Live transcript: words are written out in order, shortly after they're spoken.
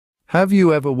Have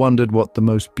you ever wondered what the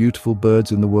most beautiful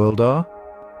birds in the world are?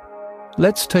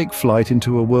 Let's take flight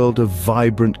into a world of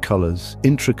vibrant colors,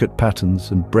 intricate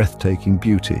patterns, and breathtaking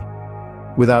beauty.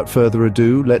 Without further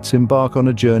ado, let's embark on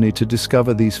a journey to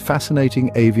discover these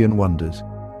fascinating avian wonders.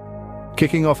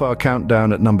 Kicking off our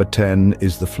countdown at number 10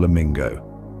 is the flamingo.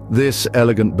 This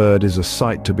elegant bird is a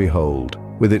sight to behold,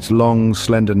 with its long,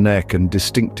 slender neck and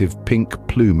distinctive pink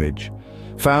plumage.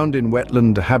 Found in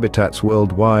wetland habitats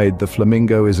worldwide, the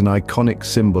flamingo is an iconic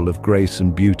symbol of grace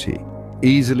and beauty,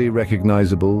 easily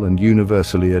recognizable and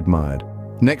universally admired.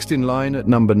 Next in line at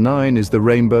number 9 is the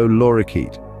rainbow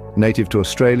lorikeet. Native to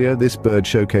Australia, this bird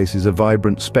showcases a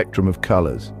vibrant spectrum of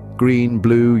colors. Green,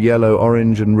 blue, yellow,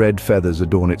 orange, and red feathers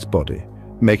adorn its body,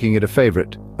 making it a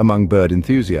favorite among bird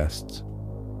enthusiasts.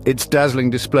 Its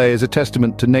dazzling display is a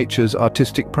testament to nature's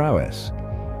artistic prowess.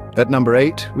 At number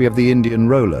 8, we have the Indian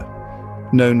roller.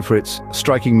 Known for its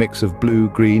striking mix of blue,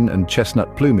 green, and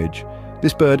chestnut plumage,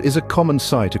 this bird is a common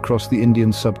sight across the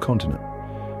Indian subcontinent.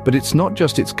 But it's not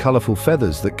just its colorful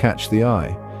feathers that catch the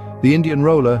eye. The Indian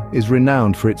roller is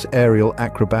renowned for its aerial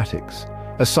acrobatics,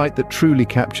 a sight that truly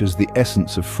captures the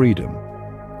essence of freedom.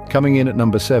 Coming in at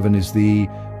number 7 is the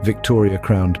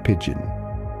Victoria-crowned pigeon.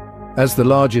 As the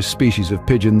largest species of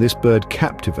pigeon, this bird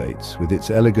captivates with its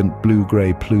elegant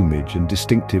blue-grey plumage and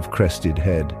distinctive crested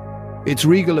head. Its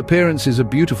regal appearance is a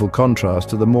beautiful contrast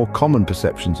to the more common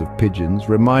perceptions of pigeons,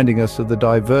 reminding us of the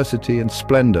diversity and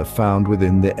splendor found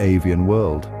within the avian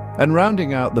world. And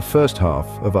rounding out the first half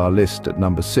of our list at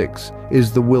number 6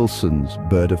 is the Wilson's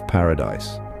bird of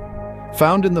paradise.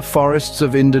 Found in the forests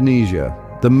of Indonesia,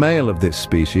 the male of this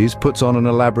species puts on an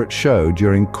elaborate show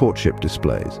during courtship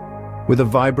displays. With a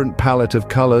vibrant palette of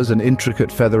colors and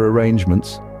intricate feather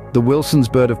arrangements, the Wilson's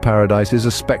bird of paradise is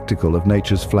a spectacle of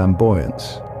nature's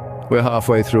flamboyance. We're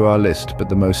halfway through our list, but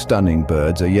the most stunning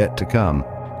birds are yet to come.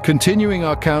 Continuing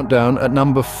our countdown, at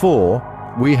number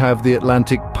 4, we have the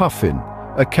Atlantic puffin,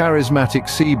 a charismatic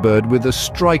seabird with a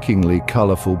strikingly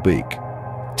colorful beak.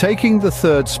 Taking the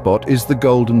third spot is the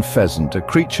golden pheasant, a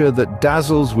creature that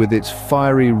dazzles with its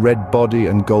fiery red body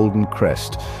and golden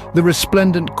crest. The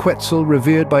resplendent Quetzal,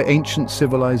 revered by ancient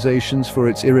civilizations for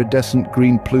its iridescent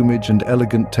green plumage and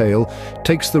elegant tail,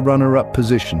 takes the runner-up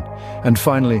position. And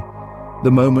finally, the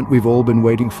moment we've all been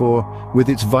waiting for, with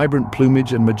its vibrant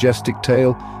plumage and majestic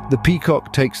tail, the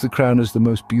peacock takes the crown as the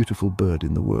most beautiful bird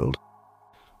in the world.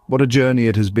 What a journey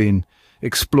it has been,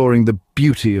 exploring the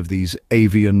beauty of these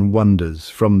avian wonders.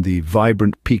 From the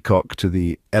vibrant peacock to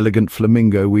the elegant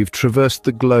flamingo, we've traversed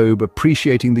the globe,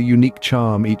 appreciating the unique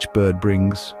charm each bird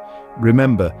brings.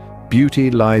 Remember, beauty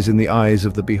lies in the eyes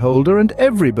of the beholder, and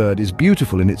every bird is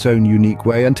beautiful in its own unique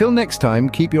way. Until next time,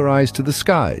 keep your eyes to the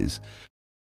skies,